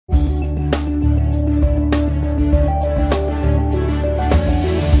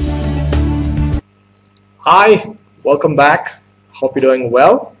Hi, welcome back. Hope you're doing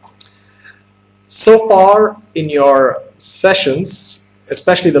well. So far in your sessions,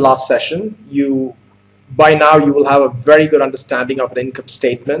 especially the last session, by now you will have a very good understanding of an income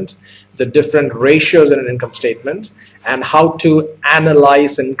statement, the different ratios in an income statement, and how to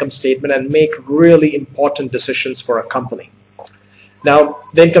analyze an income statement and make really important decisions for a company. Now,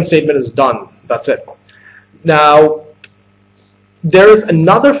 the income statement is done. That's it. Now, there is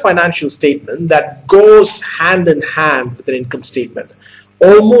another financial statement that goes hand in hand with an income statement.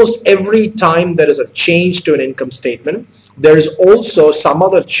 Almost every time there is a change to an income statement, there is also some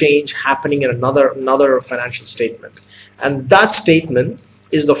other change happening in another financial statement. And that statement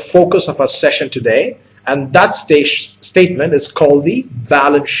is the focus of our session today. And that statement is called the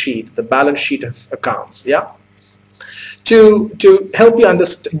balance sheet of accounts. Yeah. To help you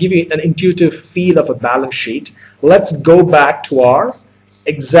understand, give you an intuitive feel of a balance sheet, let's go back to our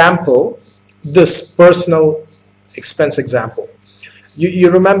example, this personal expense example. You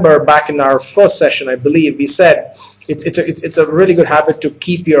remember back in our first session, I believe we said it's a really good habit to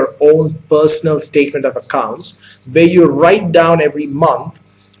keep your own personal statement of accounts where you write down every month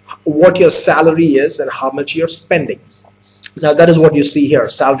what your salary is and how much you're spending. Now that is what you see here,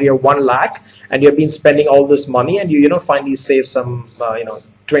 salary of 1 lakh, and you've been spending all this money, and you finally save some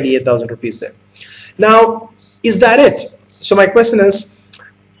 28,000 rupees there. Now, is that it? So my question is,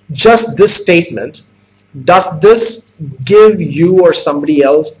 just this statement, does this give you or somebody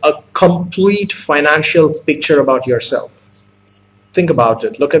else a complete financial picture about yourself? Think about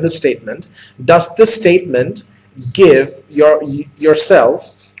it. Look at this statement. Does this statement give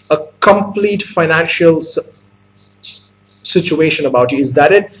yourself a complete financial situation about you? Is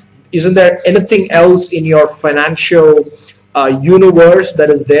that it? Isn't there anything else in your financial universe that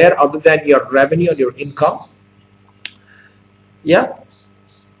is there other than your revenue and your income? Yeah,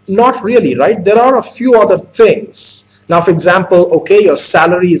 not really, right? There are a few other things. Now, for example, okay, your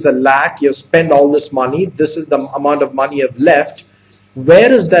salary is 1 lakh, you spend all this money, this is the amount of money you have left.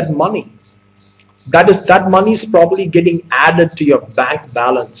 Where is that money? That money is probably getting added to your bank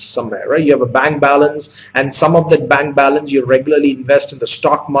balance somewhere, right? You have a bank balance, and some of that bank balance you regularly invest in the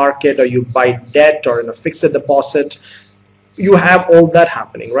stock market, or you buy debt or in a fixed deposit. You have all that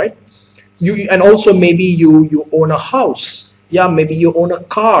happening, right? And also maybe you own a house. Yeah, maybe you own a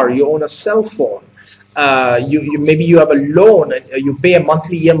car, you own a cell phone. Maybe you have a loan and you pay a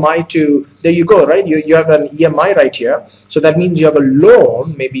monthly EMI to, there you go, right? You have an EMI right here. So that means you have a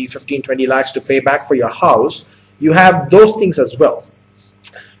loan, maybe 15-20 lakhs to pay back for your house. You have those things as well.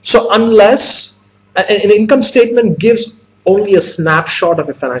 So unless an income statement gives only a snapshot of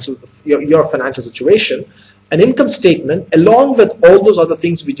your financial situation, an income statement, along with all those other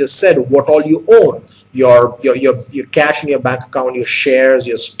things we just said, what all you own, your cash in your bank account, your shares,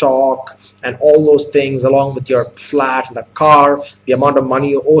 your stock, and all those things, along with your flat and a car, the amount of money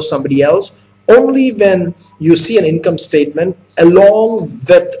you owe somebody else, only when you see an income statement along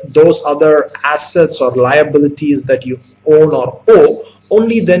with those other assets or liabilities that you own or owe,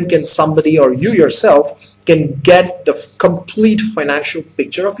 only then can somebody or you yourself can get the complete financial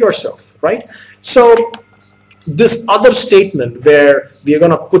picture of yourself, right? So this other statement where we're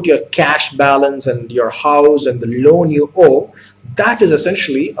going to put your cash balance and your house and the loan you owe, that is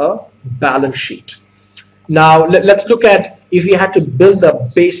essentially a balance sheet. Now let's look at, if you had to build a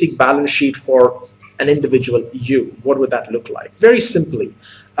basic balance sheet for an individual what would that look like? Very simply,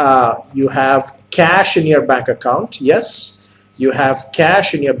 you have cash in your bank account. Yes, you have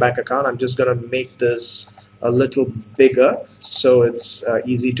cash in your bank account. I'm just going to make this a little bigger so it's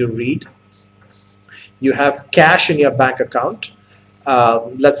easy to read. You have cash in your bank account.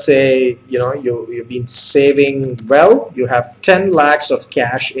 Let's say you've been saving well. You have 10 lakhs of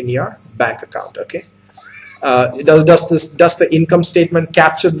cash in your bank account. Okay. Does the income statement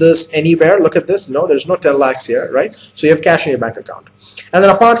capture this anywhere? Look at this. No, there's no 10 lakhs here, right? So you have cash in your bank account. And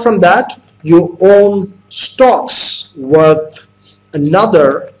then apart from that, you own stocks worth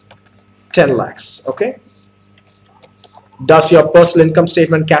another 10 lakhs. Okay. Does your personal income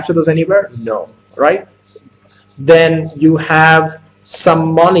statement capture this anywhere? No, right? Then you have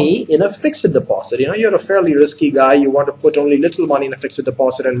some money in a fixed deposit. You're a fairly risky guy. You want to put only little money in a fixed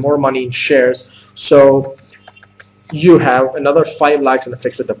deposit and more money in shares. So you have another 5 lakhs in a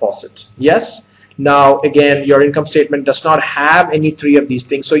fixed deposit. Yes. Now again, your income statement does not have any 3 of these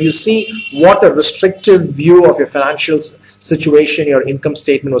things. So you see what a restrictive view of your financial situation your income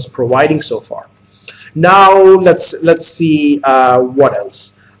statement was providing so far. Now let's see what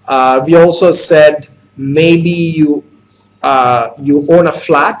else. We also said maybe you own a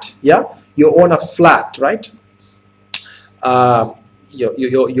flat. Yeah, you own a flat, right?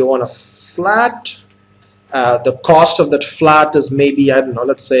 You own a flat. The cost of that flat is maybe, I don't know,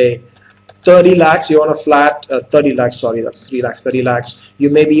 let's say 30 lakhs. You own a flat, 30 lakhs, sorry, that's 3 lakhs, 30 lakhs. You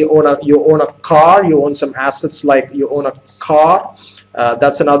maybe own a car, you own some assets, like you own a car,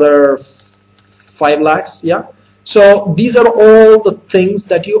 that's another 5 lakhs. Yeah. So these are all the things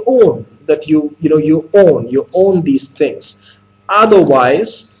that you own, that you own these things.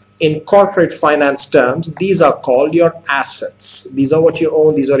 Otherwise, in corporate finance terms, these are called your assets. These are what you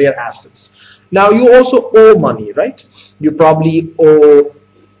own, these are your assets. Now you also owe money, right? You probably owe,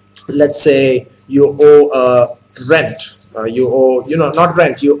 let's say you owe rent, you owe, not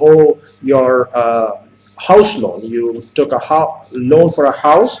rent, you owe your house loan. You took a loan for a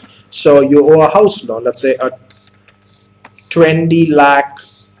house, so you owe a house loan, let's say a 20 lakh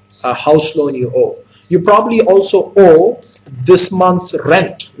house loan you owe. You probably also owe this month's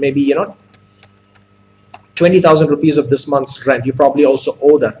rent, maybe 20,000 rupees of this month's rent. You probably also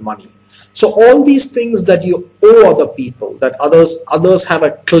owe that money. So all these things that you owe other people, that others have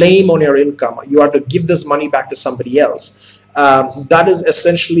a claim on your income, you have to give this money back to somebody else. That is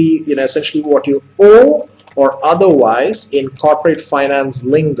essentially what you owe, or otherwise in corporate finance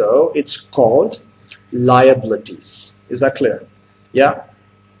lingo, it's called liabilities. Is that clear? Yeah,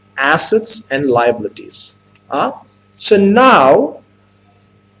 assets and liabilities. So now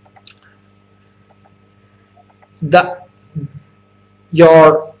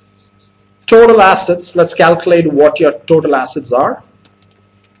your total assets, let's calculate what your total assets are.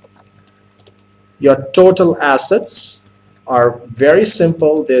 Your total assets are very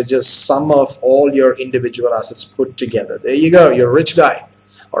simple. They're just sum of all your individual assets put together. There you go. You're a rich guy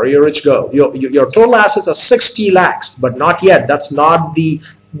or you're a rich girl. Your total assets are 60 lakhs, but not yet. That's not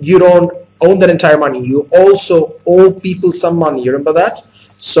you don't own that entire money. You also owe people some money. You remember that?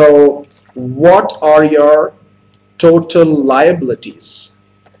 So what are your total liabilities?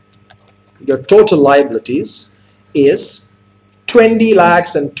 Your total liabilities is 20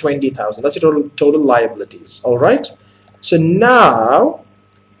 lakhs and 20,000. That's your total liabilities. All right. So now,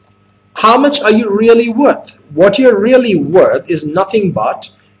 how much are you really worth? What you're really worth is nothing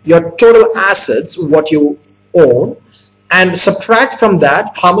but your total assets, what you own, and subtract from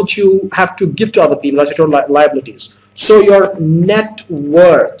that how much you have to give to other people. That's your total liabilities. So your net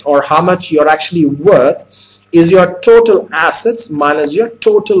worth, or how much you're actually worth, is your total assets minus your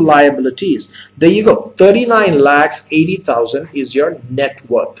total liabilities. There you go. 39 lakhs 80,000 is your net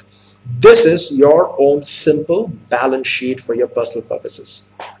worth. This is your own simple balance sheet for your personal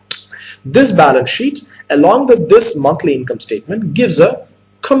purposes. This balance sheet, along with this monthly income statement, gives a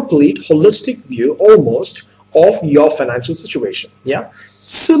complete holistic view almost of your financial situation. Yeah.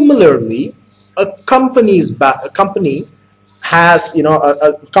 Similarly, a company has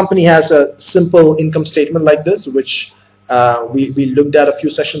a simple income statement like this, which we looked at a few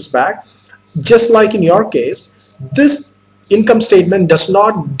sessions back. Just like in your case, this income statement does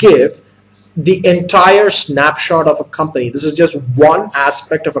not give the entire snapshot of a company. This is just one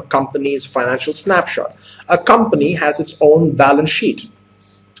aspect of a company's financial snapshot. A company has its own balance sheet,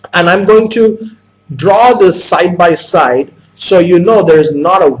 and I'm going to draw this side by side, so you know there is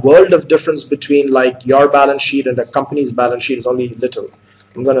not a world of difference between like your balance sheet and a company's balance sheet. Is only little.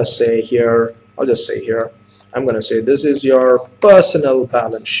 I'm going to say here, I'll just say here, I'm going to say this is your personal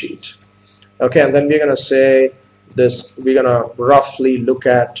balance sheet. Okay, and then we're going to say this, we're going to roughly look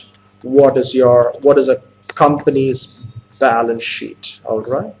at what is a company's balance sheet. All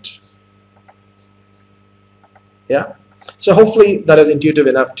right. Yeah. So hopefully that is intuitive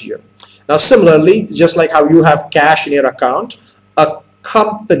enough to you. Now similarly, just like how you have cash in your account, a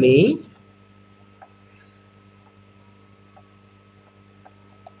company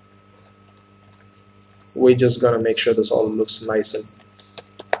we're just gonna make sure this all looks nice and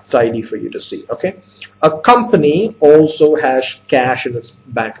tidy for you to see. Okay, a company also has cash in its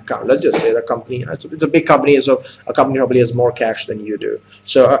bank account. Let's just say the company, it's a big company, so a company probably has more cash than you do.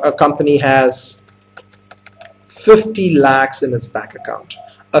 So a company has 50 lakhs in its bank account.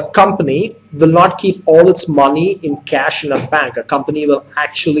 A company will not keep all its money in cash in a bank. A company will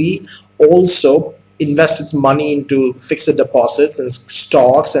actually also invest its money into fixed deposits and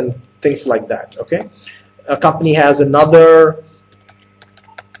stocks and things like that. Okay, a company has another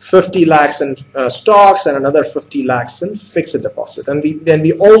 50 lakhs in stocks and another 50 lakhs in fixed deposit. And then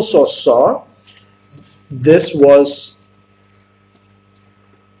we also saw this was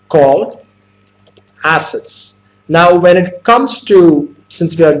called assets. Now when it comes to,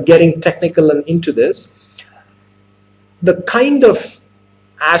 since we are getting technical and into this, the kind of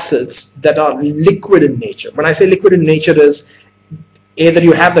assets that are liquid in nature. When I say liquid in nature, is either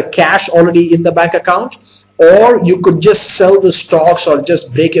you have the cash already in the bank account, or you could just sell the stocks or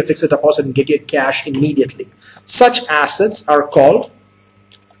just break your fixed deposit and get your cash immediately. Such assets are called,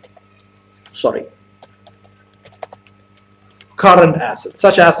 current assets.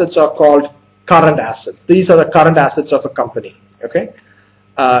 Such assets are called current assets. These are the current assets of a company. Okay,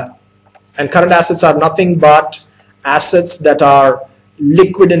 and current assets are nothing but assets that are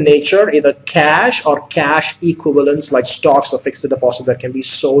liquid in nature, either cash or cash equivalents like stocks or fixed deposit that can be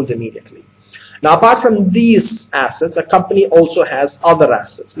sold immediately. Now, apart from these assets, a company also has other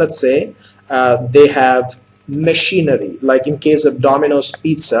assets. Let's say they have machinery, like in case of Domino's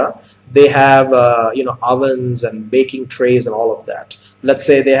Pizza, they have ovens and baking trays and all of that. Let's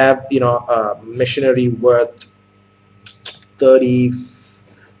say they have machinery worth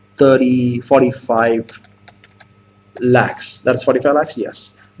 45 lakhs. That's 45 lakhs,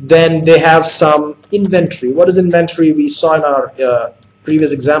 yes. Then they have some inventory. What is inventory? We saw in our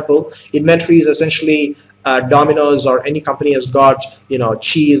previous example. Inventory is essentially Domino's or any company has got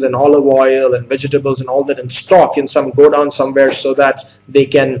cheese and olive oil and vegetables and all that in stock in some godown somewhere, so that they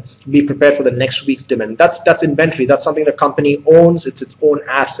can be prepared for the next week's demand. That's inventory. That's something the company owns. It's its own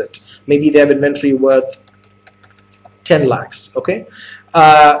asset. Maybe they have inventory worth 10 lakhs. Okay,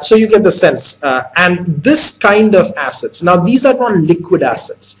 so you get the sense. And this kind of assets, now these are not liquid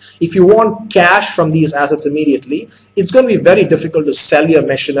assets. If you want cash from these assets immediately, it's going to be very difficult to sell your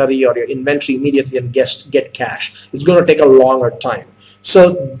machinery or your inventory immediately and get cash. It's going to take a longer time.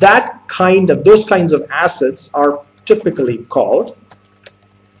 So those kinds of assets are typically called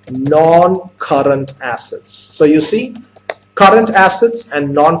non-current assets. So you see, current assets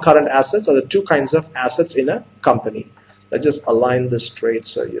and non-current assets are the two kinds of assets in a company. Let's just align this straight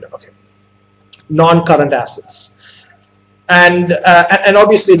so you know. Okay, non-current assets, and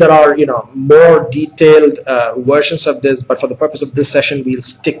obviously there are more detailed versions of this, but for the purpose of this session, we'll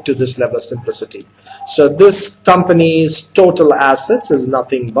stick to this level of simplicity. So this company's total assets is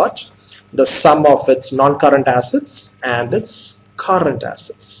nothing but the sum of its non-current assets and its current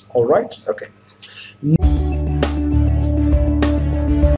assets. All right. Okay.